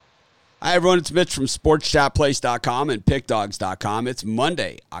Hi, everyone. It's Mitch from SportsChatPlace.com and PickDogs.com. It's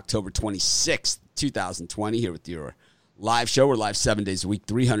Monday, October 26th, 2020, here with your live show. We're live 7 days a week,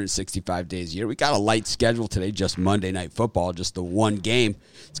 365 days a year. We got a light schedule today, just Monday Night Football, just the one game.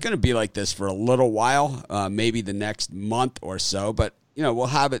 It's going to be like this for a little while, maybe the next month or so, but we'll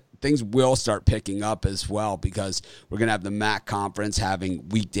have it. Things will start picking up as well because we're going to have the MAC conference having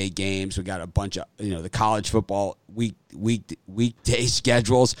weekday games. We got a bunch of, the college football weekday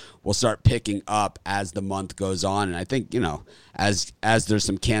schedules will start picking up as the month goes on. And I think, as there's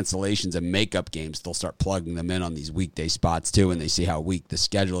some cancellations and makeup games, they'll start plugging them in on these weekday spots too, and they see how weak the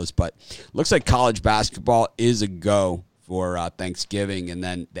schedule is. But looks like college basketball is a go for Thanksgiving, and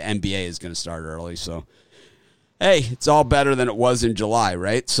then the NBA is going to start early. So, hey, it's all better than it was in July,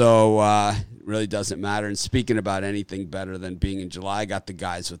 right? So it really doesn't matter. And speaking about anything better than being in July, I got the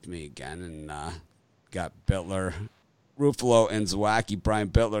guys with me again. And got Bittler, Ruffalo, and Zawacki. Brian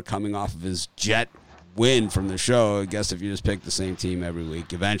Bittler coming off of his Jet win from the show. I guess if you just pick the same team every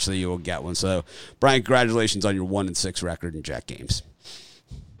week, eventually you will get one. So, Brian, congratulations on your 1-6 record in Jet games.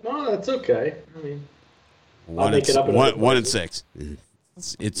 No, that's okay. I mean, I'll make it up. 1-6.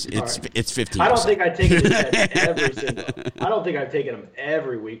 It's 15%. I don't think I've taken it I don't think I've taken them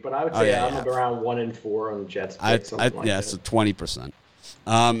every week, but I would say I'm around 1-4 on the Jets. So 20%.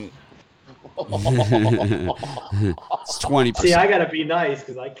 It's 20%. See, I gotta be nice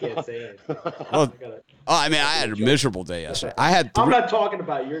because I can't say it. I had a miserable day yesterday. I'm not talking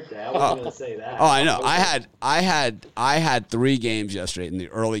about your day. I wasn't gonna say that. Oh, I know. I had 3 games yesterday in the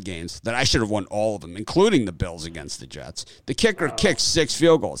early games that I should have won all of them, including the Bills against the Jets. The kicker kicks 6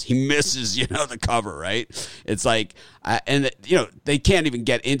 field goals. He misses, the cover, right? It's like, they can't even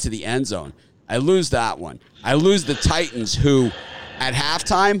get into the end zone. I lose that one. I lose the Titans, who at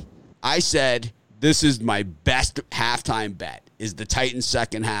halftime, I said, this is my best halftime bet, is the Titans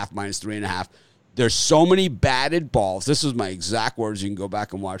second half -3.5. There's so many batted balls. This was my exact words. You can go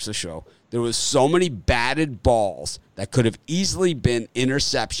back and watch the show. There was so many batted balls that could have easily been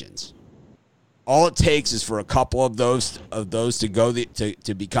interceptions. All it takes is for a couple of those to go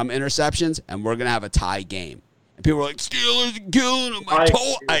to become interceptions, and we're going to have a tie game. And people were like, Steelers are killing them.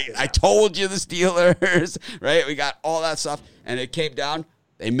 I told you the Steelers, right? We got all that stuff, and it came down.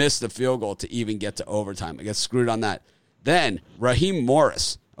 They missed the field goal to even get to overtime. I got screwed on that. Then, Raheem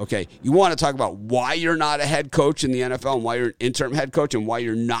Morris. Okay, you want to talk about why you're not a head coach in the NFL and why you're an interim head coach and why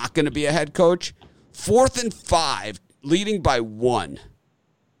you're not going to be a head coach? 4th and 5, leading by 1.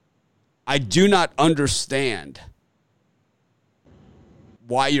 I do not understand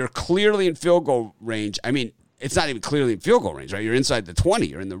why you're clearly in field goal range. I mean, it's not even clearly in field goal range, right? You're inside the 20.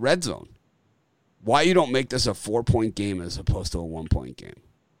 You're in the red zone. Why you don't make this a 4-point game as opposed to a 1-point game?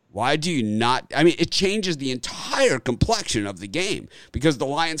 Why do you not? I mean, it changes the entire complexion of the game because the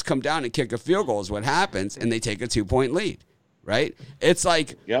Lions come down and kick a field goal is what happens, and they take a 2-point lead, right? It's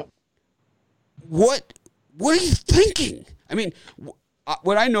like, yep. What are you thinking? I mean,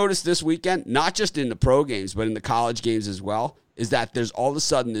 what I noticed this weekend, not just in the pro games, but in the college games as well, is that there's all of a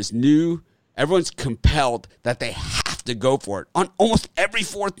sudden this new, everyone's compelled that they have to go for it on almost every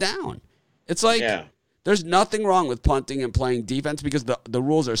 4th down. It's like, There's nothing wrong with punting and playing defense because the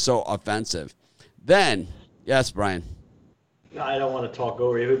rules are so offensive. Then, yes, Brian. No, I don't want to talk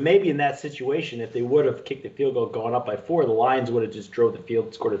over you, but maybe in that situation, if they would have kicked the field goal going up by 4, the Lions would have just drove the field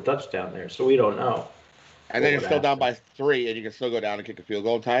and scored a touchdown there. So we don't know. And then you're still down by 3, and you can still go down and kick a field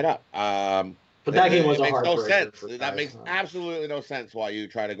goal and tie it up. But that game was a heartbreaker. No sense. That makes absolutely no sense why you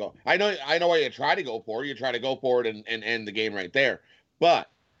try to go. I know why you try to go for it. You try to go for it and end the game right there. But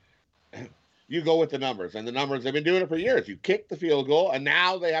you go with the numbers, and the numbers, they've been doing it for years. You kick the field goal, and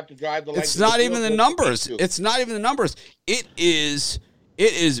now they have to drive the length. It's not even the numbers. It's not even the numbers. It is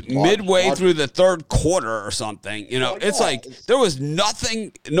midway through the 3rd quarter or something. It's like there was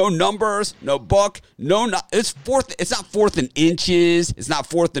nothing, no numbers, no book, it's 4th. It's not 4th and inches. It's not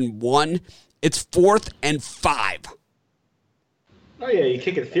 4th and 1. It's 4th and 5. Oh, yeah, you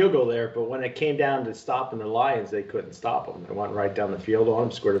kick a field goal there, but when it came down to stopping the Lions, they couldn't stop them. They went right down the field on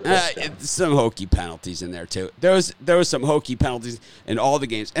them, scored a touchdown. Some hokey penalties in there, too. There was some hokey penalties in all the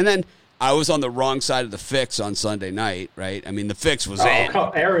games. And then I was on the wrong side of the fix on Sunday night, right? I mean, the fix was in.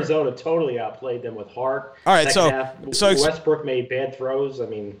 Arizona totally outplayed them with heart. All right, so Westbrook made bad throws. I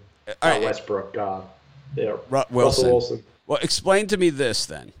mean, Westbrook, Wilson. Russell Wilson. Well, explain to me this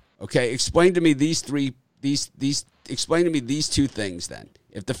then, okay? Explain to me Explain to me these 2 things then.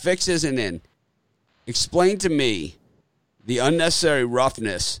 If the fix isn't in, explain to me the unnecessary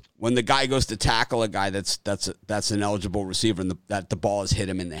roughness when the guy goes to tackle a guy that's an eligible receiver and that the ball has hit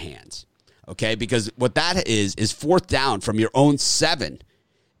him in the hands. Okay? Because what that is 4th down from your own 7.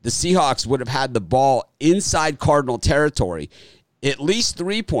 the Seahawks would have had the ball inside Cardinal territory, at least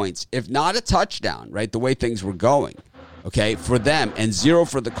 3 points, if not a touchdown, right, the way things were going, okay, for them, and 0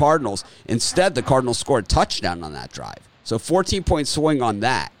 for the Cardinals. Instead, the Cardinals scored a touchdown on that drive. So 14-point swing on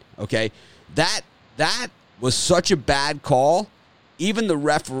that, okay? That was such a bad call. Even the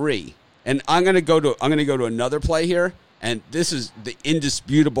referee, and I'm going to go to another play here, and this is the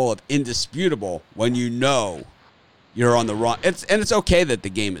indisputable of indisputable when you know you're on the wrong. It's okay that the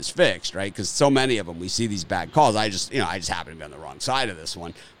game is fixed, right? Because so many of them, we see these bad calls. I just happen to be on the wrong side of this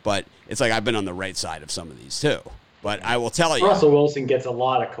one, but it's like I've been on the right side of some of these too. But I will tell you, Russell Wilson gets a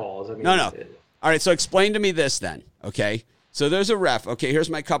lot of calls. I mean, no. All right, so explain to me this then, okay? So there's a ref. Okay, here's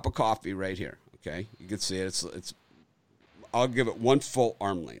my cup of coffee right here. Okay, you can see it. It's. I'll give it one full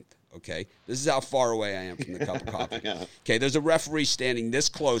arm length. Okay, this is how far away I am from the cup of coffee. Yeah. Okay, there's a referee standing this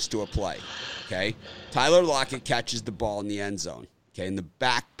close to a play. Okay, Tyler Lockett catches the ball in the end zone. Okay, in the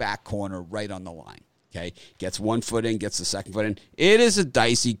back corner, right on the line. Okay, gets 1 foot in, gets the second foot in. It is a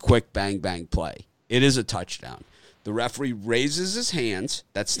dicey, quick bang play. It is a touchdown. The referee raises his hands.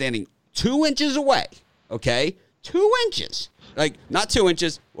 That's standing 2 inches away. Okay, 2 inches. Like not 2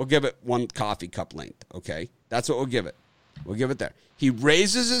 inches. We'll give it 1 coffee cup length. Okay, that's what we'll give it. We'll give it there. He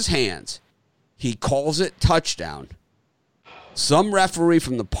raises his hands. He calls it touchdown. Some referee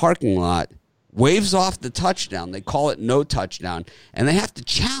from the parking lot waves off the touchdown. They call it no touchdown, and they have to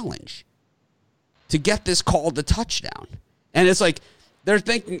challenge to get this called a touchdown. And it's like they're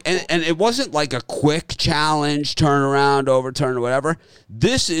thinking, and it wasn't like a quick challenge, turn around, overturn, or whatever.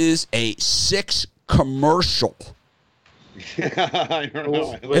 This is a 6 commercial. I don't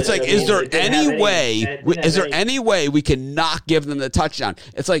know. It's like, is there any way we can not give them the touchdown?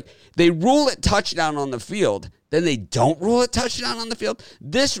 It's like they rule it touchdown on the field, then they don't rule it touchdown on the field.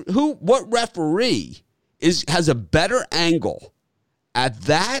 What referee has a better angle at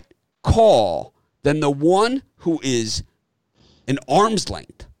that call than the one who is an arm's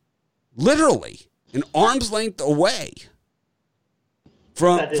length, literally an arm's length away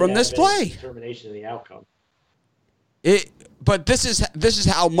from this play? Determination of the outcome. But this is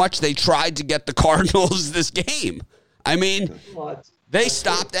how much they tried to get the Cardinals this game. I mean, they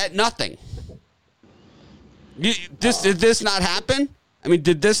stopped at nothing. Did this not happen? I mean,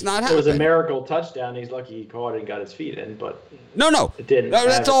 did this not happen? It was a miracle touchdown. He's lucky he caught it and got his feet in, but no, it didn't. No,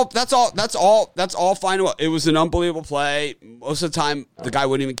 that's all fine. It was an unbelievable play. Most of the time, the guy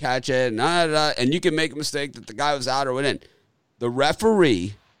wouldn't even catch it, and you can make a mistake that the guy was out or went in. The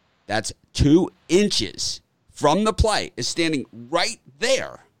referee, that's 2 inches from the play, is standing right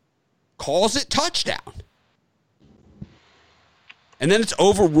there, calls it touchdown. And then it's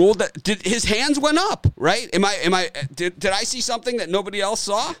overruled that his hands went up, right? Did I see something that nobody else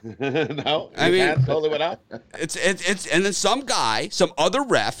saw? No, his hands totally went up. It's and then some other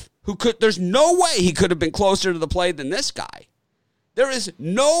ref there's no way he could have been closer to the play than this guy. There is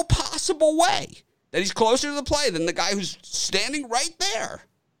no possible way that he's closer to the play than the guy who's standing right there.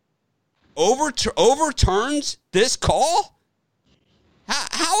 Overturns this call?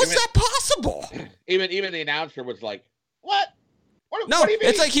 How is that possible? Even the announcer was like, "What? What no, do you mean?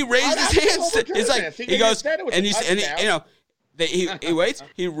 It's like he raised his hands. It's like he goes he waits.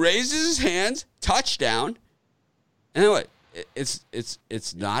 He raises his hands, touchdown, and then what?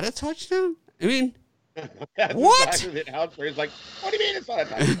 It's not a touchdown. I mean, what? Exactly the announcer is like, "What do you mean it's not a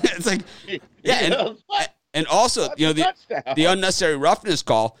touchdown?" It's like, yeah, and also the unnecessary roughness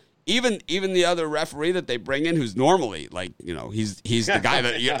call. Even the other referee that they bring in, who's normally like, he's the guy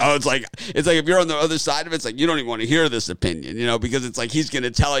that it's like if you're on the other side of it, it's like you don't even want to hear this opinion, because it's like he's going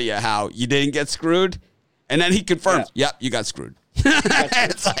to tell you how you didn't get screwed, and then he confirms, yep, you got screwed.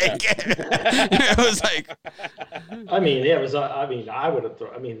 It's like it was like. I mean, it was. I would have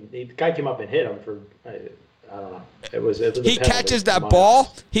thrown. I mean, the guy came up and hit him for. I don't know. It was he catches that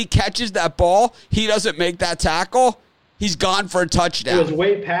ball. He catches that ball. He doesn't make that tackle. He's gone for a touchdown. It was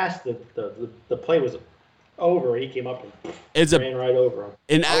way past the play was over. He came up and ran right over him.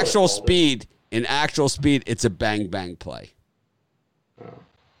 In actual speed, it's a bang play.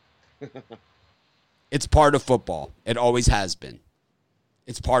 Oh. It's part of football. It always has been.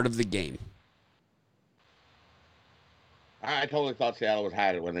 It's part of the game. I totally thought Seattle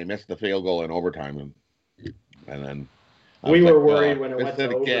had it when they missed the field goal in overtime, and then. We were worried when it went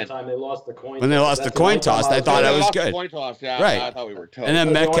to overtime. They lost the coin toss. When they lost the coin toss, they thought it was good. Coin toss, yeah. Right. I thought we were toast. And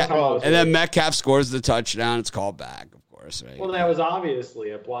then Metcalf scores the touchdown. It's called back, of course. Right? Well, that was obviously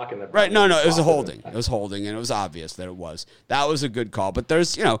a block in the. Right. No. It was a holding. It was holding, and it was obvious that it was. That was a good call. But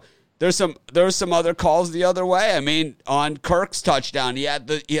there's there was some other calls the other way. I mean, on Kirk's touchdown, he had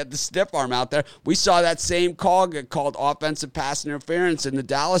the stiff arm out there. We saw that same call get called offensive pass interference in the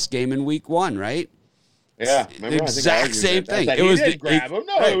Dallas game in Week 1, right? Yeah, the exact same thing. It was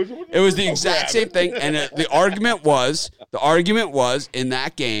the exact same thing, and the argument was in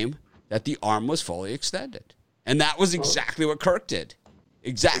that game that the arm was fully extended, and that was exactly what Kirk did.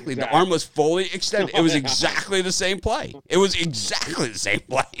 Exactly. The arm was fully extended. It was exactly the same play.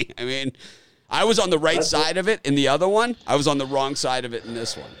 I mean, I was on the right side of it in the other one. I was on the wrong side of it in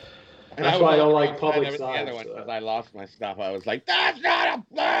this one. And that's why I don't like public signs. Because I lost my stuff. I was like, that's not a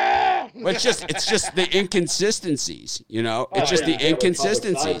play. Well, it's just the inconsistencies, you know? It's just the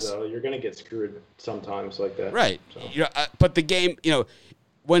inconsistencies. Signs, you're going to get screwed sometimes like that. Right. So. You know, but the game, you know,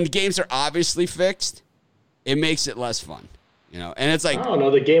 when games are obviously fixed, it makes it less fun. You know, and it's like, I don't know.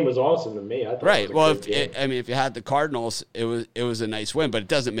 The game was awesome to me. I thought right. It was Well, if you had the Cardinals, it was a nice win, but it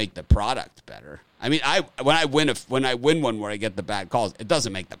doesn't make the product better. I mean, when I win one where I get the bad calls, it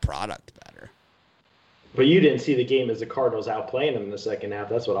doesn't make the product better. But you didn't see the game as the Cardinals outplaying them in the second half.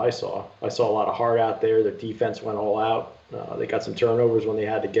 That's what I saw. I saw a lot of heart out there. Their defense went all out. They got some turnovers when they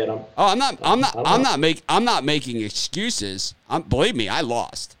had to get them. Oh, I'm not making excuses. Believe me, I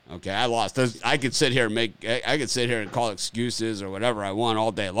lost. Okay, I lost. I could sit here and call excuses or whatever I want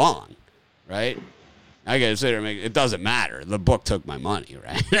all day long, right? I could sit here and it doesn't matter. The book took my money,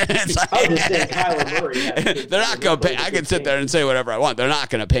 right? It's like, I was just saying Kyler Murray. They're not going to pay. I can sit there and say whatever I want. They're not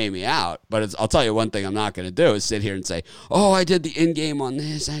going to pay me out. But I'll tell you one thing I'm not going to do is sit here and say, oh, I did the in-game on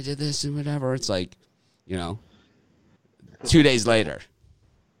this, I did this and whatever. It's like, you know, 2 days later.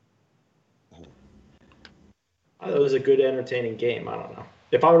 It was a good, entertaining game. I don't know.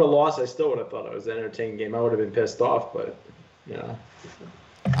 If I would have lost, I still would have thought it was an entertaining game. I would have been pissed off, but, you know.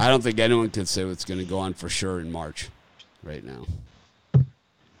 I don't think anyone can say what's going to go on for sure in March right now.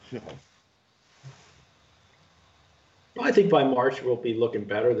 I think by March we'll be looking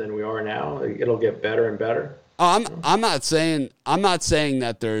better than we are now. It'll get better and better. Oh, I'm not saying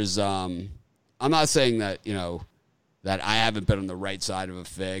that there's I'm not saying that, you know, that I haven't been on the right side of a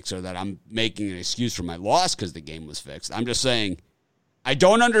fix or that I'm making an excuse for my loss because the game was fixed. I'm just saying I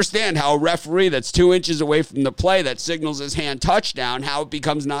don't understand how a referee that's 2 inches away from the play that signals his hand touchdown, how it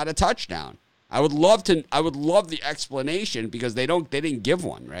becomes not a touchdown. I would love the explanation because they didn't give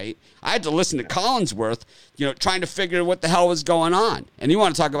one, right? I had to listen to Collinsworth, you know, trying to figure what the hell was going on. And you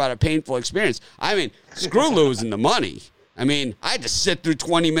want to talk about a painful experience. I mean, screw losing the money. I mean, I had to sit through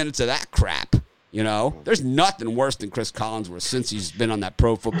 20 minutes of that crap, you know? There's nothing worse than Chris Collinsworth since he's been on that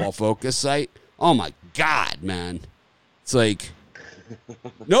Pro Football Focus site. Oh my God, man. It's like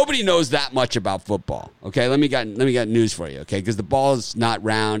nobody knows that much about football. Okay, let me get news for you. Okay, because the ball is not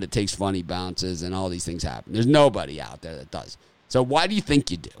round, it takes funny bounces, and all these things happen. There's nobody out there that does. So why do you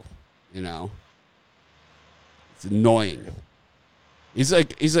think you do? You know, it's annoying. He's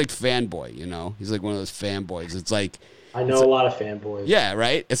like fanboy. You know, he's like one of those fanboys. It's like I know a lot of fanboys. Yeah,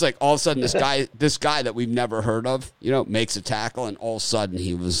 right. It's like all of a sudden this guy that we've never heard of, you know, makes a tackle, and all of a sudden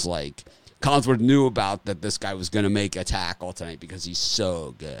he was like. Collinsworth knew about that this guy was going to make a tackle tonight because he's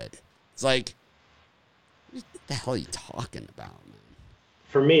so good. It's like, what the hell are you talking about, man?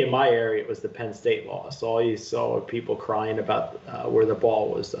 For me, in my area, it was the Penn State loss. All you saw were people crying about where the ball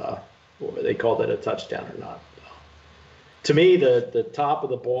was, they called it a touchdown or not. To me, the top of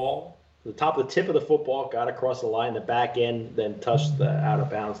the ball, the tip of the football got across the line, the back end then touched the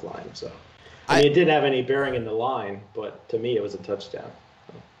out-of-bounds line. So, I mean, it didn't have any bearing in the line, but to me, it was a touchdown.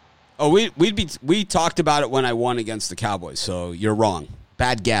 Oh, we talked about it when I won against the Cowboys, so you're wrong.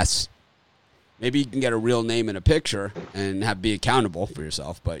 Bad guess. Maybe you can get a real name and a picture and be accountable for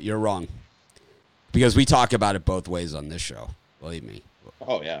yourself, but you're wrong. Because we talk about it both ways on this show. Believe me.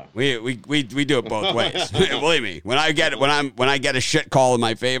 Oh yeah. We do it both ways. Believe me. When I get a shit call in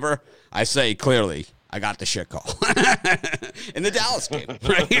my favor, I say clearly I got the shit call. In the Dallas game,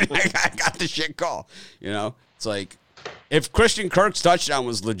 right? I got the shit call. You know, it's like if Christian Kirk's touchdown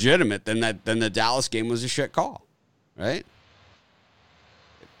was legitimate, then the Dallas game was a shit call, right?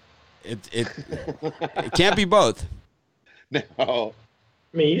 It can't be both. No.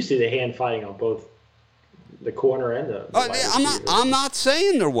 I mean, you see the hand fighting on both the corner and the I'm not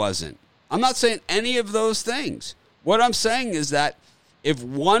saying there wasn't. I'm not saying any of those things. What I'm saying is that if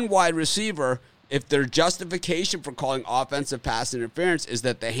one wide receiver, if their justification for calling offensive pass interference is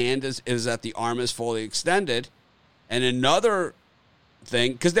that the hand is that the arm is fully extended, and another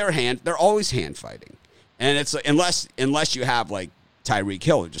thing, because they're always hand fighting, and it's unless you have like Tyreek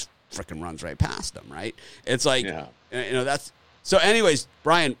Hill who just freaking runs right past them, right? It's like you know that's so. Anyways,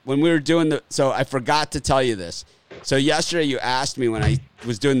 Brian, when we were doing so I forgot to tell you this. So yesterday you asked me when I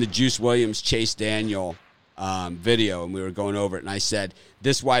was doing the Juice Williams Chase Daniel video, and we were going over it, and I said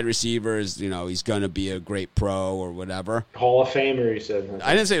this wide receiver is, he's going to be a great pro or whatever. Hall of Famer, you said.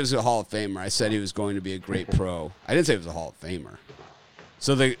 I didn't say he was a Hall of Famer. I said he was going to be a great pro. I didn't say he was a Hall of Famer.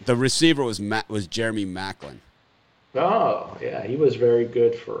 So the receiver was Jeremy Maclin. Oh, yeah, he was very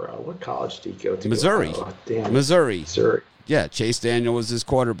good for what college did he go to? Missouri. Oh, damn. Missouri. Missouri. Yeah, Chase Daniel was his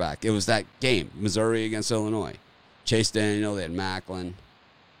quarterback. It was that game, Missouri against Illinois. Chase Daniel, they had Maclin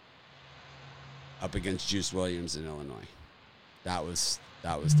up against Juice Williams in Illinois. That was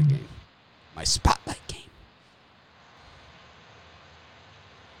the game. My spotlight game.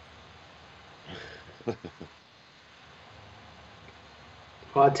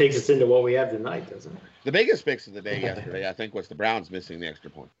 Well, it takes us into what we have tonight, doesn't it? The biggest fix of the day yesterday, I think, was the Browns missing the extra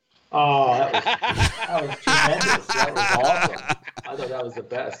point. Oh, that was tremendous. That was awesome. I thought that was the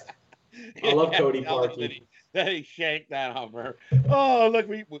best. I love Cody Parkey. That he shanked that homer. Oh, look,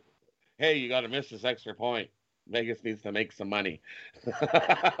 hey, you got to miss this extra point. Vegas needs to make some money.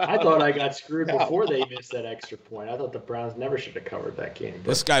 I thought I got screwed before they missed that extra point. I thought the Browns never should have covered that game. But...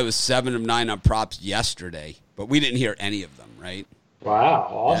 This guy was 7 of 9 on props yesterday, but we didn't hear any of them, right? Wow,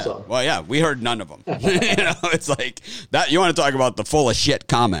 awesome. Yeah. Well, yeah, we heard none of them. It's like that. You want to talk about the full of shit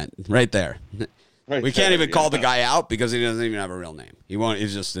comment right there. Right, we can't even call the guy out because he doesn't even have a real name.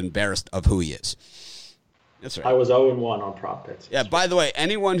 He's just embarrassed of who he is. That's right. I was 0-1 on prop bets. Yeah, by the way,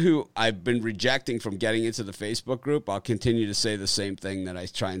 anyone who I've been rejecting from getting into the Facebook group, I'll continue to say the same thing that I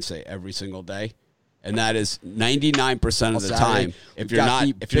try and say every single day. And that is 99% of the time, if you're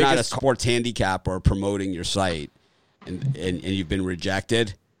not a sports handicap or promoting your site and you've been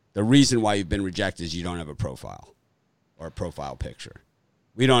rejected, the reason why you've been rejected is you don't have a profile or a profile picture.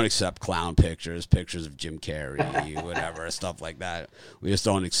 We don't accept clown pictures of Jim Carrey, whatever, stuff like that. We just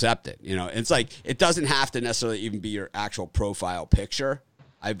don't accept it. It's like it doesn't have to necessarily even be your actual profile picture.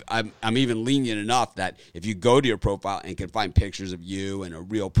 I'm even lenient enough that if you go to your profile and can find pictures of you and a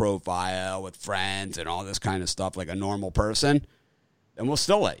real profile with friends and all this kind of stuff like a normal person, then we'll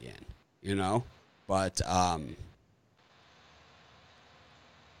still let you in. But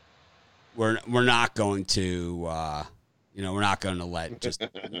we're not going to. We're not going to let just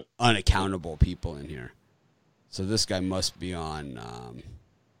unaccountable people in here. So this guy must be on.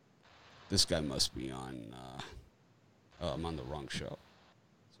 I'm on the wrong show.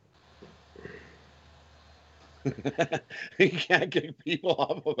 You can't get people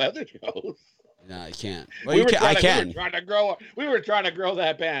off of other shows. No, I can't. Well, I can. We were trying to grow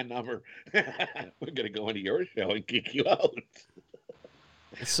that band number. We're going to go into your show and kick you out.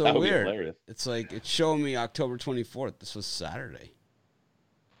 It's so weird. It's like it's showing me October 24th. This was Saturday.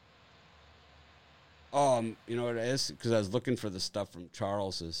 You know what it is? Because I was looking for the stuff from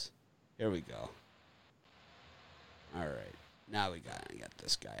Charles's. Here we go. All right. Now we got to get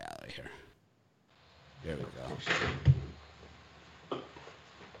this guy out of here. Here we go.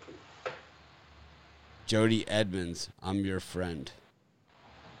 Jody Edmonds, I'm your friend.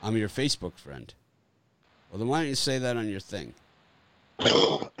 I'm your Facebook friend. Well, then why don't you say that on your thing?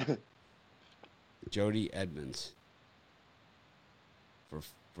 Jody Edmonds.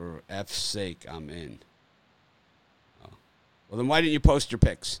 For F's sake, I'm in. Oh. Well, then why didn't you post your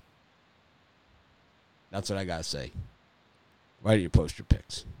pics? That's what I gotta say. Why didn't you post your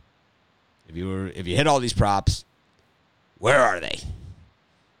pics? If you hit all these props, where are they?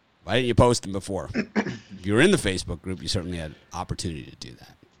 Why didn't you post them before? If you were in the Facebook group, you certainly had opportunity to do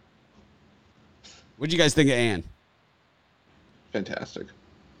that. What did you guys think of Ann? Fantastic.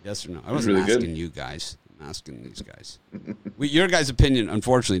 Yes or no? I wasn't really asking you guys. I'm asking these guys. Your guys' opinion,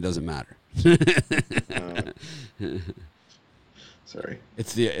 unfortunately, doesn't matter. Sorry.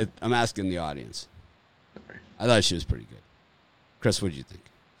 I'm asking the audience. Sorry. I thought she was pretty good. Chris, what did you think?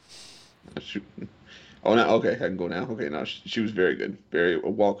 Oh, now okay, I can go now. Okay, now she was very good, a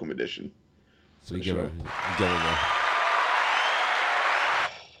welcome addition. So you give her the.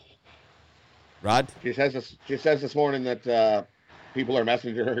 Rod? She says this morning that people are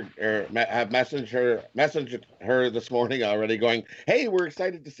messaging her or have messaged her this morning already, going, "Hey, we're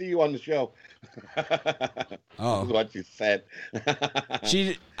excited to see you on the show." Oh, is what she said.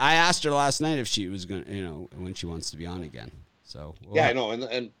 I asked her last night if she was going, when she wants to be on again. So I know,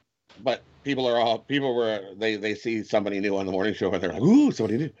 but they see somebody new on the morning show and they're like, "Ooh,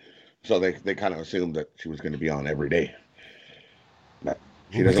 somebody new," so they kind of assumed that she was going to be on every day. But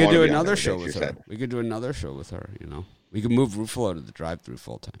we could do another show with her. We could do another show with her. We could move Ruffalo to the drive-through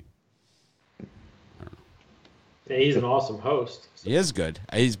full time. I don't know. Yeah, he's an awesome host. So. He is good.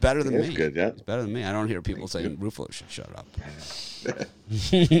 He's better than me. He's good, yeah. He's better than me. I don't hear people saying Ruffalo should shut up.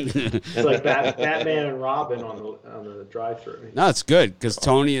 It's like Batman and Robin on the drive-thru. No, it's good because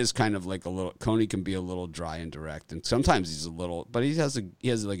Tony is kind of like Tony can be a little dry and direct, and sometimes he's a little, but he has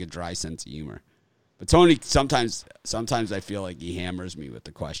like a dry sense of humor. But Tony sometimes I feel like he hammers me with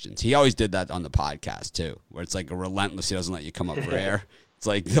the questions. He always did that on the podcast too, where it's like a relentless. He doesn't let you come up for air. It's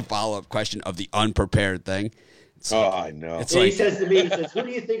like the follow-up question of the unprepared thing. I know. He says to me, who do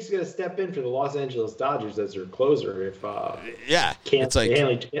you think is going to step in for the Los Angeles Dodgers as their closer if it's like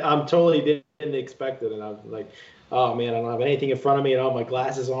I'm totally didn't expect it, and I'm like, oh man, I don't have anything in front of me, and all my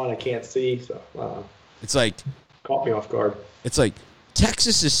glasses on, I can't see, so it's like caught me off guard. It's like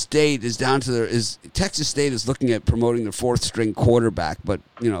Texas State is Texas State is looking at promoting their fourth string quarterback, but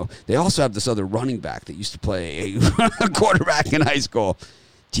they also have this other running back that used to play a quarterback in high school.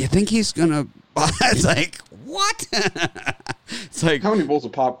 Do you think he's gonna? It's like what? It's like how many bowls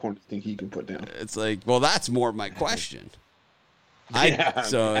of popcorn do you think he can put down? It's like, well, that's more of my question.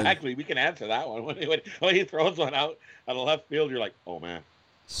 Actually, we can answer that one when he throws one out on the left field. You're like, oh man.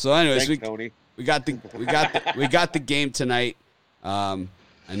 So, anyways, Thanks, Tony. we got the game tonight. I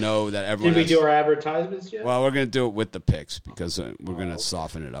know that everyone. Did we do our advertisements yet? Well, we're gonna do it with the picks because we're gonna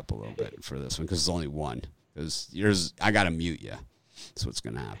soften it up a little bit for this one because it's only one. Because yours, I gotta mute you. That's what's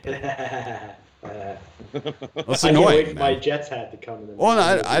gonna happen. That's annoying. My Jets hat to come in. Well,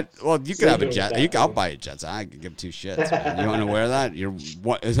 no, you could have a Jet. I'll buy a Jets. I could give two shits. Man. You want to wear that? You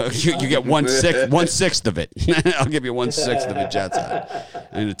get 1/6 of it. I'll give you 1/6 of a Jets hat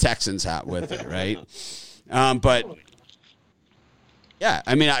and a Texans hat with it, right? But yeah,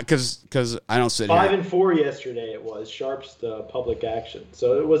 I mean, because I don't sit 5 here. 5-4 yesterday. It was Sharps the public action,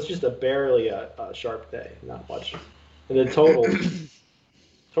 so it was just barely a sharp day, not much. And the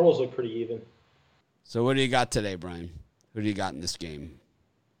totals look pretty even. So what do you got today, Brian? Who do you got in this game?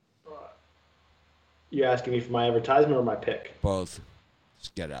 You asking me for my advertisement or my pick? Both.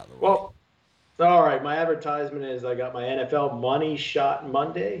 Just get it out of the way. Well, all right. My advertisement is I got my NFL Money Shot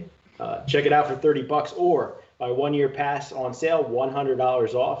Monday. Check it out for $30 or my 1-year pass on sale,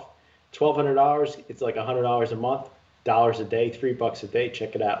 $100 off. $1,200. It's like $100 a month, dollars a day, $3 a day.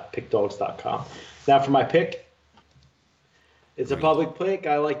 Check it out. Pickdogs.com. Now for my pick. It's a public pick.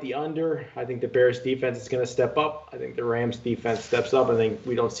 I like the under. I think the Bears defense is going to step up. I think the Rams defense steps up. I think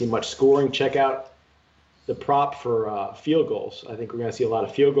we don't see much scoring. Check out the prop for field goals. I think we're going to see a lot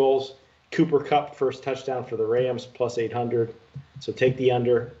of field goals. Cooper Kupp, first touchdown for the Rams, plus 800. So take the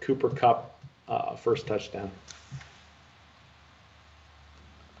under. Cooper Kupp, first touchdown.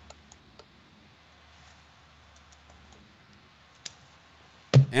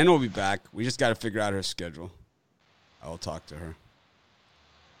 Ann will be back. We just got to figure out her schedule. I will talk to her.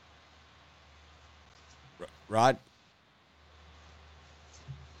 Rod?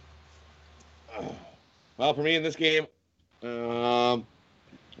 Well, for me in this game, I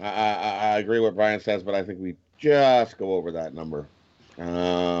agree with what Brian says, but I think we just go over that number.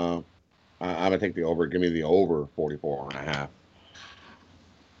 I'm going to take the over. Give me the over 44.5.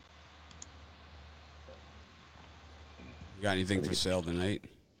 You got anything for sale tonight?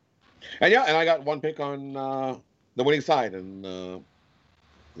 And I got one pick on the winning side and the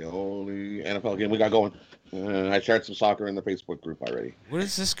only NFL game we got going. I shared some soccer in the Facebook group already. What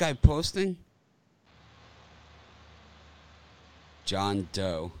is this guy posting? John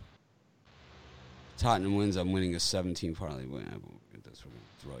Doe. Tottenham wins. I'm winning a 17 parlay win. We're going to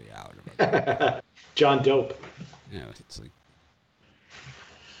throw you out about that. John Dope. Yeah, it's like,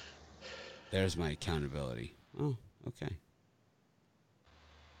 there's my accountability. Oh, okay.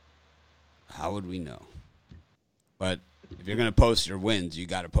 How would we know? But if you're going to post your wins, you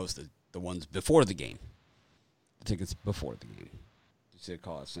got to post the ones before the game. The tickets before the game. You say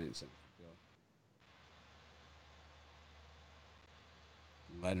call it Saints.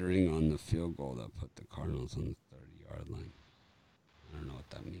 Lettering on the field goal that put the Cardinals on the 30-yard line. I don't know what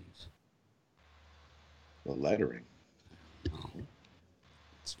that means. The lettering. Oh.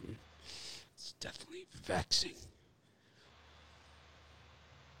 It's definitely vexing.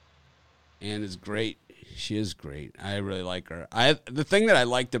 Ann is great. She is great. I really like her. The thing that I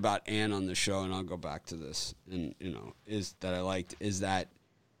liked about Ann on the show, and I'll go back to this, and is that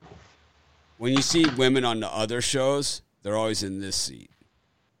when you see women on the other shows, they're always in this seat,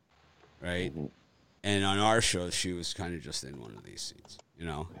 right? Mm-hmm. And on our show, she was kind of just in one of these seats,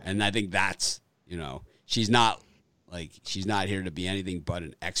 And I think that's, she's not here to be anything but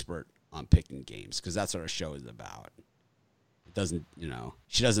an expert on picking games because that's what our show is about. It doesn't,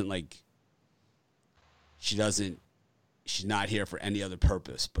 she's not here for any other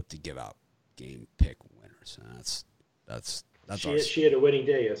purpose but to give out game pick winners. And that's she had a winning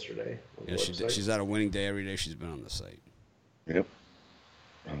day yesterday. Yeah, she did. She's had a winning day every day she's been on the site. Yep.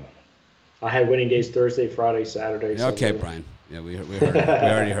 I had winning days Thursday, Friday, Saturday. Yeah, okay, Brian. Yeah, we heard it. We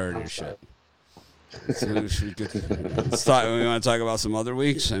already heard your shit. So we want to talk about some other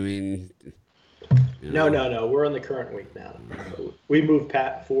weeks. I mean, No. We're in the current week now. We move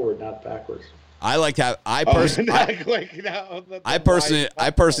forward, not backwards. I like to have. I personally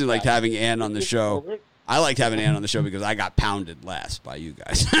liked having Ann on the show. I liked having Ann on the show because I got pounded last by you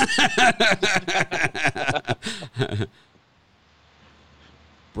guys.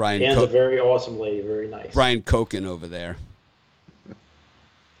 Brian Ann's a very awesome lady, very nice. Brian Koken over there.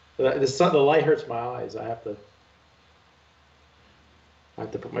 The light hurts my eyes. I have to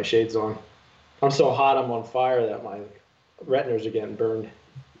put my shades on. I'm so hot, I'm on fire that my retinas are getting burned.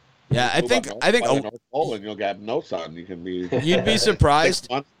 Yeah, I think Poland, you'll get no sun. You can be. You'd be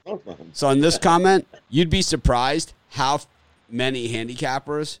surprised. So on this comment, you'd be surprised how many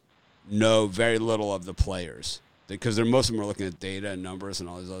handicappers know very little of the players, because most of them are looking at data and numbers and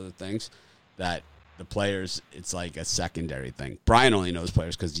all these other things. That the players, it's like a secondary thing. Brian only knows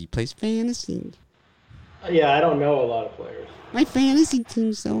players because he plays fantasy. Yeah, I don't know a lot of players. My fantasy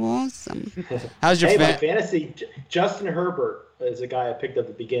team's so awesome. How's your my fantasy? Justin Herbert is a guy I picked up at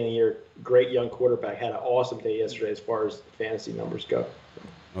the beginning of the year. Great young quarterback. Had an awesome day yesterday as far as fantasy numbers go.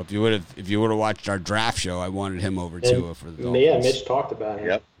 Well, if you would have watched our draft show, I wanted him over Tua for the Dolphins. Yeah, Mitch talked about him.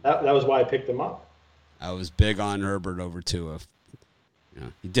 Yep. That was why I picked him up. I was big on Herbert over Tua. You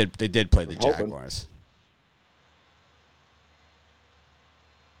know, they did play the Jaguars.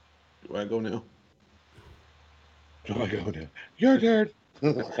 Do I go now? Your turn.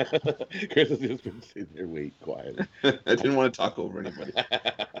 Chris has just been sitting there waiting quietly. I didn't want to talk over anybody.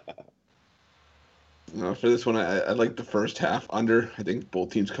 For this one, I like the first half under. I think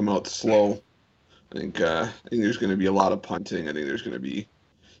both teams come out slow. I think there's going to be a lot of punting. I think there's going to be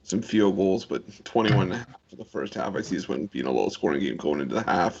some field goals, but 21 for the first half. I see this one being a low-scoring game going into the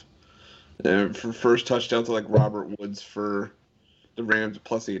half. And for first touchdown to like Robert Woods for the Rams at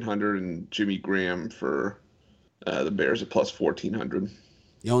plus 800 and Jimmy Graham for the Bears at plus 1,400.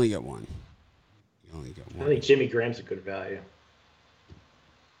 You only get one. I think Jimmy Graham's a good value.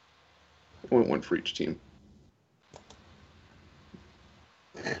 I want one for each team.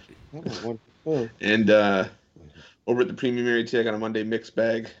 And over at the Premium Area today, I got a Monday mixed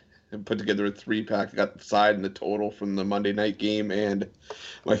bag and put together a 3-pack. I got the side and the total from the Monday night game and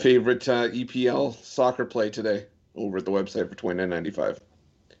my favorite EPL soccer play today over at the website for $29.95.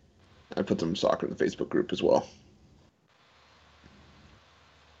 I put some soccer in the Facebook group as well.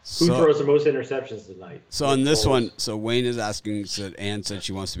 Who throws the most interceptions tonight? So on this one, Wayne is asking, Ann said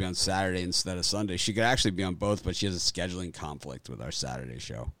she wants to be on Saturday instead of Sunday. She could actually be on both, but she has a scheduling conflict with our Saturday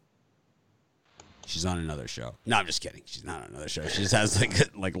show. She's on another show. No, I'm just kidding. She's not on another show. She just has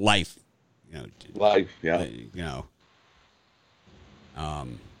like life, life, yeah.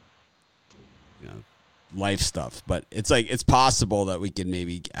 Life stuff. But it's possible that we could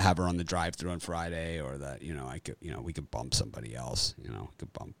maybe have her on the drive-through on Friday, or that we could bump somebody else. We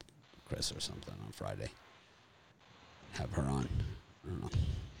could bump Chris or something on Friday. Have her on. I don't know.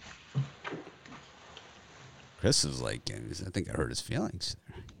 Chris is I think I hurt his feelings.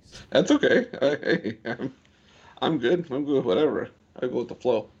 That's okay. I'm good. I'm good with whatever. I go with the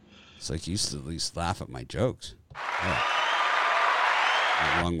flow. It's like you used to at least laugh at my jokes. Oh.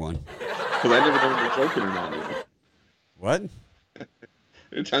 Wrong one. Because I never know if you're joking or not. Either. What?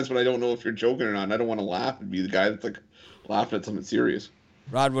 There are times when I don't know if you're joking or not, and I don't want to laugh and be the guy that's laughing at something serious.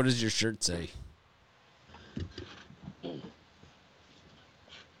 Rod, what does your shirt say?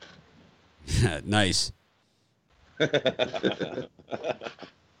 Nice.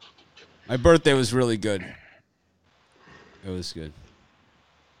 My birthday was really good. It was good.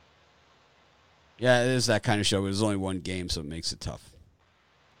 Yeah, it is that kind of show, but there's only one game, so it makes it tough.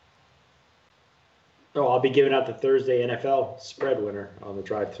 Oh, I'll be giving out the Thursday NFL spread winner on the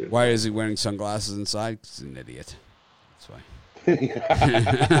drive-thru. Why is he wearing sunglasses inside? He's an idiot. That's why.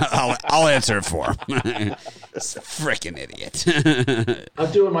 I'll answer it for him. Freaking idiot.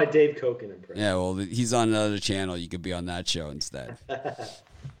 I'm doing my Dave Koken impression. Yeah, well, he's on another channel. You could be on that show instead.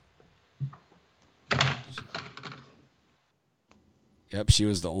 Yep, she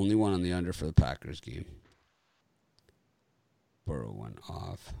was the only one on the under for the Packers game. Burrow went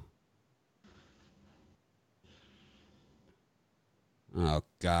off. Oh,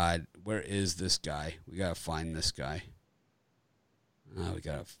 God. Where is this guy? We got to find this guy. Oh, we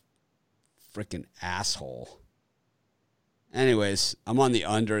got a freaking asshole. Anyways, I'm on the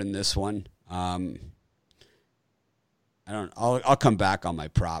under in this one. I'll come back on my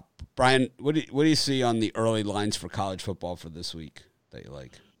prop. Brian, what do you see on the early lines for college football for this week that you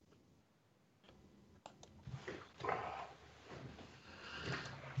like?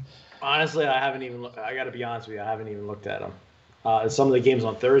 Honestly, I haven't even. I got to be honest with you. I haven't even looked at them. Some of the games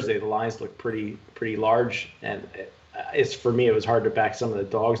on Thursday, the lines look pretty large, and it's for me. It was hard to back some of the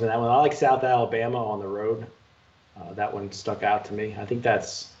dogs in that one. I like South Alabama on the road. That one stuck out to me. I think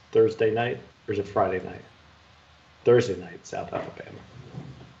that's Thursday night, or is it Friday night? Thursday night, South Alabama.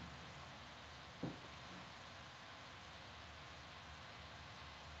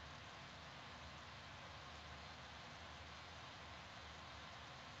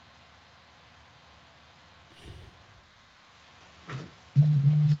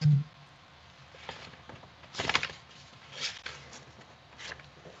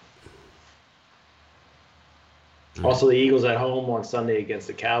 Also, the Eagles at home on Sunday against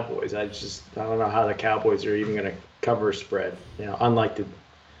the Cowboys. I don't know how the Cowboys are even going to cover a spread. Unlike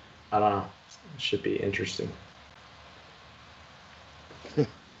I don't know. It should be interesting.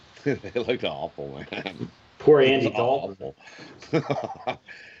 They looked awful, man. Poor Andy Dalton. I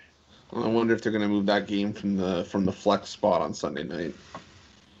wonder if they're going to move that game from the flex spot on Sunday night.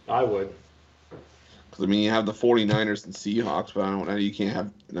 I would. Because, you have the 49ers and Seahawks, but I don't know.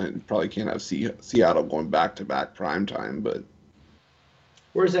 You probably can't have Seattle going back-to-back primetime, but...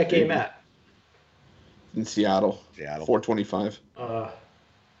 Where's that game at? In Seattle. 425.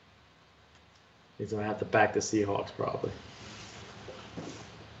 He's going to have to back the Seahawks, probably.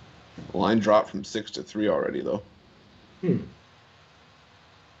 The line dropped from 6 to 3 already, though. All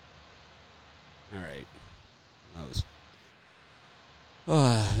right.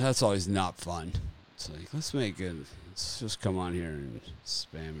 That's always not fun. It's like, let's just come on here and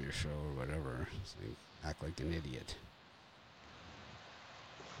spam your show or whatever. It's like, act like an idiot.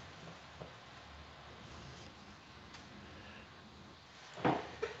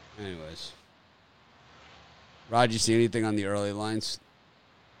 Anyways. Rod, you see anything on the early lines?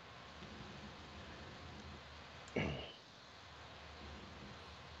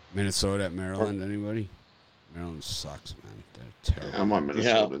 Minnesota at Maryland, anybody? Maryland sucks, man. They're terrible. Yeah, I'm on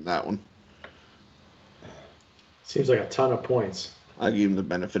Minnesota in that one. Seems like a ton of points. I gave them the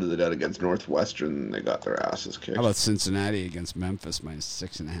benefit of the doubt against Northwestern, and they got their asses kicked. How about Cincinnati against Memphis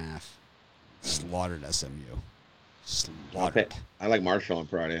 -6.5? Slaughtered SMU. Slaughtered. I like Marshall on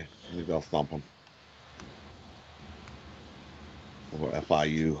Friday. I think they'll stomp them. Or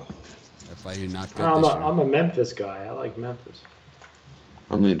FIU. FIU not good I'm a Memphis guy. I like Memphis.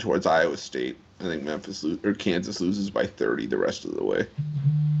 I'm leaning towards Iowa State. I think Kansas loses by 30 the rest of the way.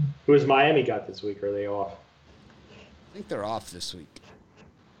 Who has Miami got this week? Are they off? I think they're off this week.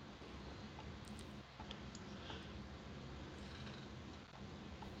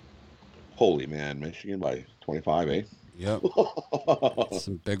 Holy man, Michigan by 25, eh? Yep.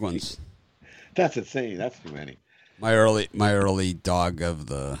 Some big ones. That's insane. That's too many. My early dog of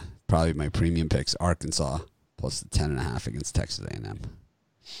probably my premium picks, Arkansas, plus the 10.5 against Texas A&M.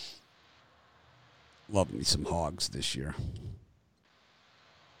 Love me some Hogs this year.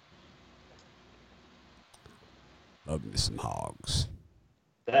 Love me some Hogs.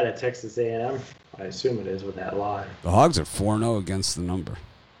 That at Texas A&M? I assume it is with that line. The Hogs are 4-0 against the number.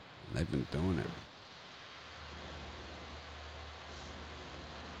 They've been doing it.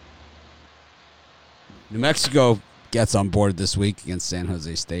 New Mexico gets on board this week against San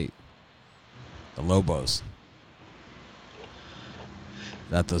Jose State. The Lobos.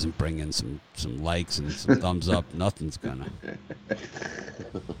 That doesn't bring in some likes and some thumbs up. Nothing's gonna.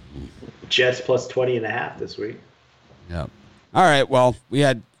 Jets plus 20.5 this week. Yep. All right. Well, we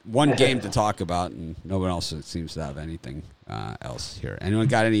had one game to talk about, and no one else seems to have anything else here. Anyone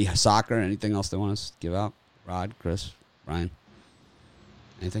got any soccer? Anything else they want to give out? Rod, Chris, Brian?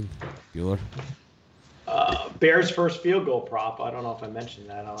 Anything? Bueller? Bears first field goal prop. I don't know if I mentioned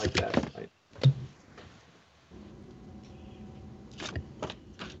that. I like that.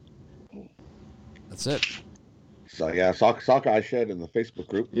 That's it. So yeah, soccer I shared in the Facebook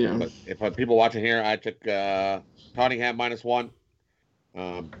group. Yeah. But if people watching here, I took Tottenham -1,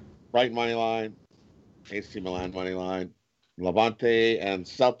 Brighton money line, AC Milan money line, Levante and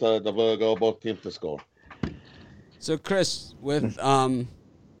Celta de Vigo, both teams to score. So Chris, with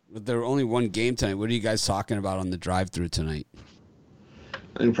there only one game tonight, what are you guys talking about on the drive-through tonight?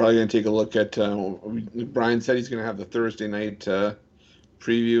 I'm probably going to take a look at. Brian said he's going to have the Thursday night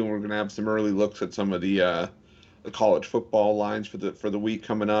preview, and we're going to have some early looks at some of the college football lines for the week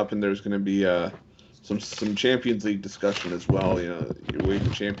coming up, and there's going to be some Champions League discussion as well. You're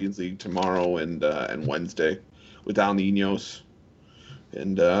waiting Champions League tomorrow and Wednesday with Al Niños,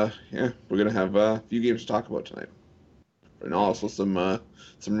 and we're going to have a few games to talk about tonight. and also some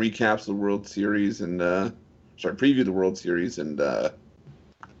recaps of the World Series and preview of the World Series and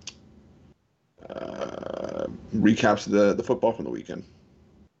recaps of the football from the weekend.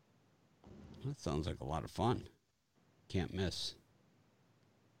 That sounds like a lot of fun. Can't miss.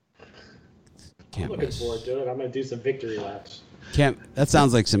 I'm looking forward to it. I'm going to do some victory laps. That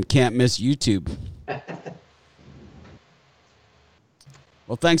sounds like some can't miss YouTube.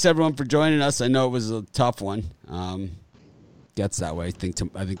 Well, thanks everyone for joining us. I know it was a tough one. Gets that way. I think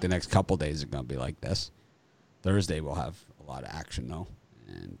the next couple days are going to be like this. Thursday we'll have a lot of action though,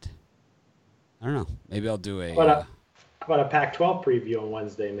 and I don't know. Maybe I'll do a. How about a Pac-12 preview on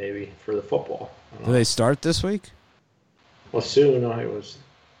Wednesday, maybe for the football? Do they start this week? Well, soon. It was.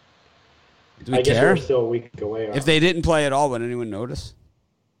 Do we I guess care? we're still a week away. If they didn't play at all, would anyone notice?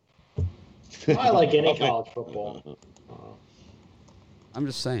 I like any college football. I'm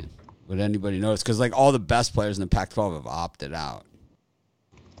just saying. Would anybody notice? Because like all the best players in the Pac-12 have opted out.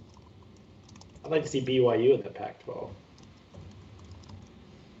 I'd like to see BYU in the Pac-12.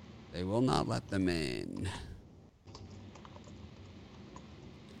 They will not let them in.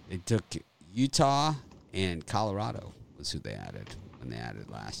 They took Utah and Colorado was who they added when they added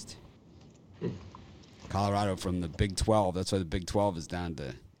last. Colorado from the Big 12. That's why the Big 12 is down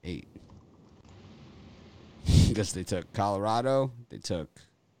to 8. Because they took Colorado. They took,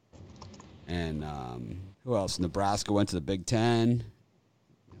 and who else? Nebraska went to the Big 10.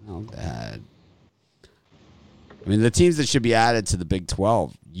 They had. I mean, the teams that should be added to the Big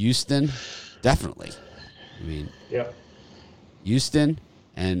 12, Houston, definitely. I mean, yep. Houston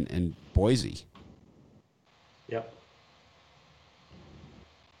and Boise. Yep.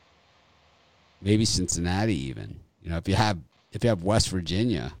 Maybe Cincinnati even. If you have West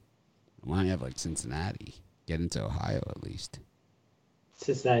Virginia, why don't you have like Cincinnati? Get into Ohio at least.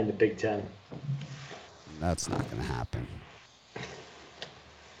 Cincinnati in the Big 10. That's not going to happen.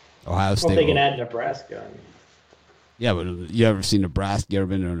 Ohio State. Well, they can add Nebraska. Yeah, but you ever seen Nebraska? You ever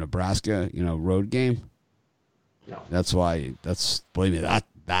been to a Nebraska, road game? No. Believe me,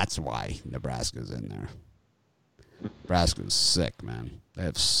 that's why Nebraska's in there. Nebraska's sick, man. They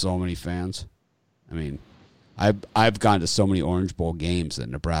have so many fans. I mean, I've gone to so many Orange Bowl games that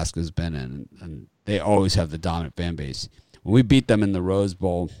Nebraska's been in, and they always have the dominant fan base. When we beat them in the Rose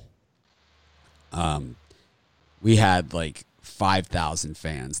Bowl, we had like 5,000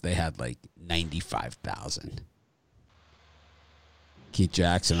 fans. They had like 95,000. Keith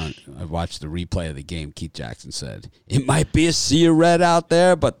Jackson, I watched the replay of the game. Keith Jackson said, "It might be a sea of red out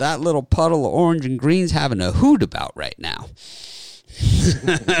there, but that little puddle of orange and green's having a hoot about right now."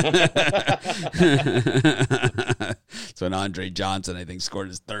 So when Andre Johnson, I think, scored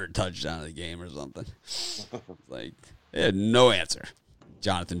his third touchdown of the game or something. Like, they had no answer.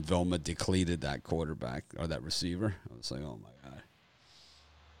 Jonathan Vilma depleted that quarterback or that receiver. I was like, oh my God.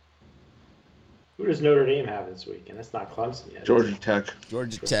 Who does Notre Dame have this week? And that's not Clemson yet. Georgia Tech.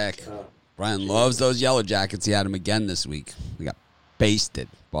 Georgia Tech. Brian loves those Yellow Jackets. He had them again this week. We got basted.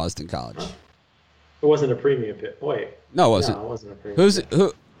 Boston College. It wasn't a premium pick. Wait. No, it wasn't. No, it wasn't a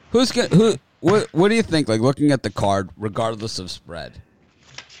premium. What do you think? Like looking at the card, regardless of spread,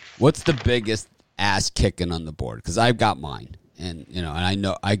 what's the biggest ass kicking on the board? Because I've got mine, and I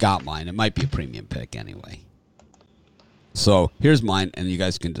know I got mine. It might be a premium pick anyway. So here's mine, and you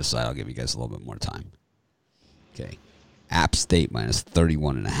guys can decide. I'll give you guys a little bit more time. Okay, App State minus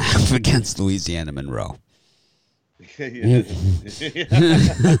 31.5 against Louisiana Monroe.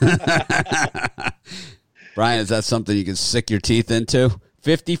 Brian, is that something you can sick your teeth into?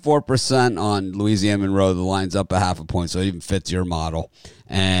 54% on Louisiana Monroe. The line's up a half a point, so it even fits your model.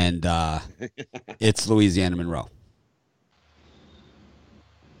 And it's Louisiana Monroe.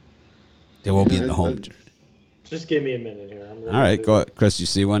 They will be in the home. Just give me a minute here. All right, go ahead. Chris, you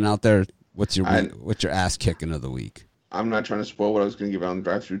see one out there? What's your ass kicking of the week? I'm not trying to spoil what I was going to give out on the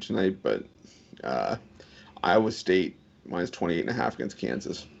drive-thru tonight, but Iowa State minus 28.5 against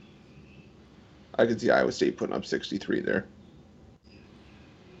Kansas. I could see Iowa State putting up 63 there.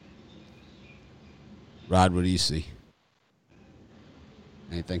 Rod, what do you see?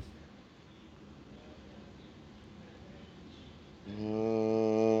 Anything?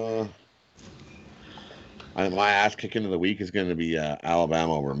 My ass kicking of the week is going to be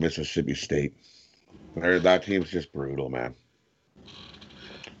Alabama over Mississippi State. That team's just brutal, man.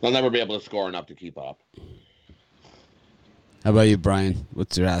 They'll never be able to score enough to keep up. How about you, Brian?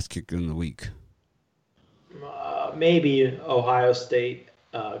 What's your ass kicking of the week? Maybe Ohio State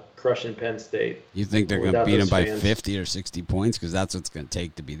crushing Penn State. You think they're going to beat them by fans. 50 or 60 points? Because that's what it's going to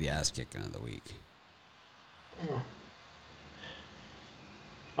take to be the ass kicking of the week.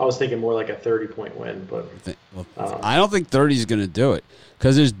 I was thinking more like a 30-point win, but Well, I don't think 30 is going to do it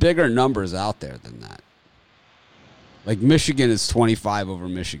because there's bigger numbers out there than that. Like Michigan is 25 over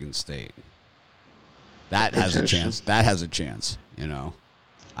Michigan State. That has a chance. That has a chance, you know.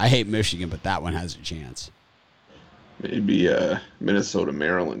 I hate Michigan, but that one has a chance. Maybe Minnesota,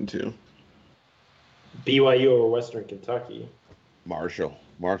 Maryland, too. BYU over Western Kentucky. Marshall's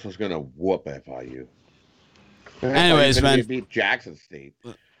going to whoop FIU. Anyways, man. Beat Jackson State.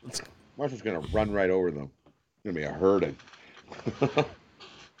 Marshall's going to run right over them. It's going to be a herding.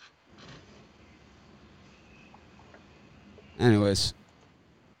 Anyways.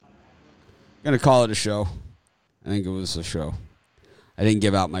 Going to call it a show. I think it was a show. I didn't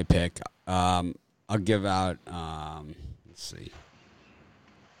give out my pick. I'll give out, let's see.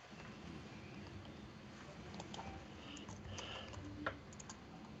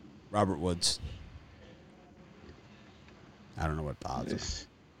 Robert Woods. I don't know what the odds are.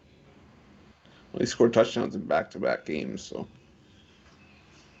 Well, he scored touchdowns in back-to-back games, so.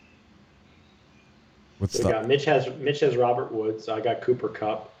 Mitch has Robert Woods. I got Cooper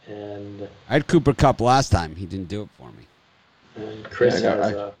Kupp, and I had Cooper Kupp last time. He didn't do it for me. And Chris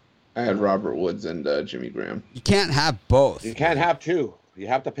has. I had Robert Woods and Jimmy Graham. You can't have both. You can't have two. You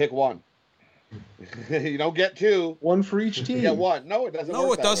have to pick one. You don't get two. One for each team. You get one. No, it doesn't. No,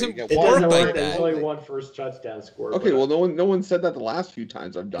 work it that doesn't way. You work get like one. that. There's only one first touchdown scored. Okay, well, no one said that the last few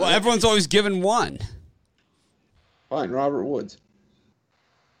times I've done Well, it. everyone's always given one. Fine, Robert Woods.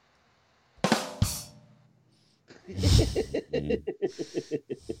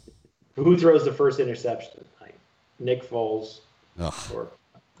 Who throws the first interception tonight? Nick Foles. Ugh. Or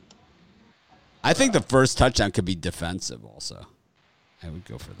I think the first touchdown could be defensive also. I would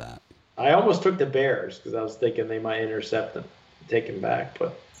go for that. I almost took the Bears because I was thinking they might intercept them, take him back,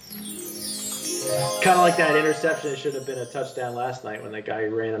 but kind of like that interception. It should have been a touchdown last night when that guy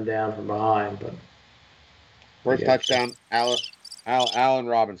ran him down from behind. But First touchdown, Allen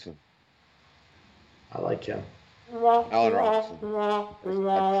Robinson. I like him. Allen Robinson. First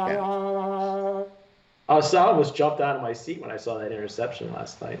touchdown. I almost jumped out of my seat when I saw that interception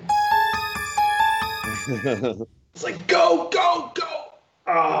last night. It's like, go, go, go.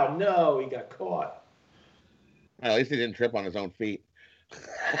 Oh, no, he got caught. At least he didn't trip on his own feet.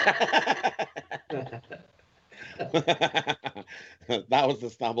 That was the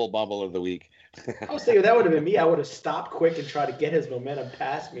stumble bumble of the week. I was thinking that would have been me. I would have stopped quick and tried to get his momentum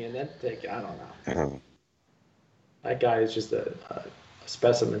past me and then take it. I don't know. That guy is just a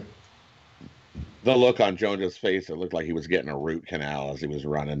specimen. The look on Jones's face, it looked like he was getting a root canal as he was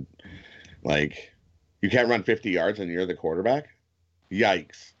running. Like, you can't run 50 yards and you're the quarterback?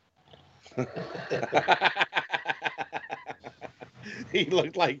 Yikes. He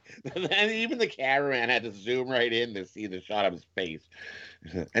looked like, and even the cameraman had to zoom right in to see the shot of his face.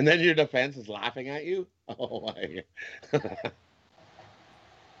 And then your defense is laughing at you? Oh, my.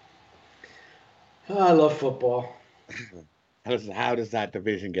 I love football. How does that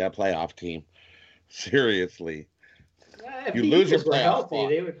division get a playoff team? Seriously. If You the lose your Eagles were playoff healthy, spot.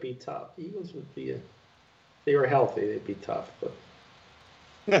 they would be tough. Eagles would be if they were healthy, they'd be tough. But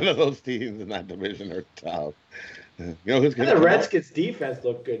None of those teams in that division are tough. You know who's going the to Redskins defense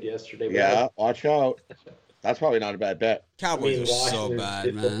looked good yesterday. but Yeah, watch out. That's probably not a bad bet. Cowboys are so Washington's bad,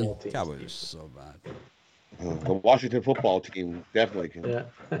 good man. football teams. Cowboys are so bad. The Washington football team definitely can Yeah.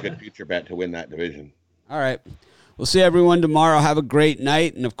 good future bet to win that division. All right. We'll see everyone tomorrow. Have a great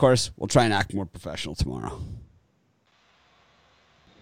night. And, of course, we'll try and act more professional tomorrow.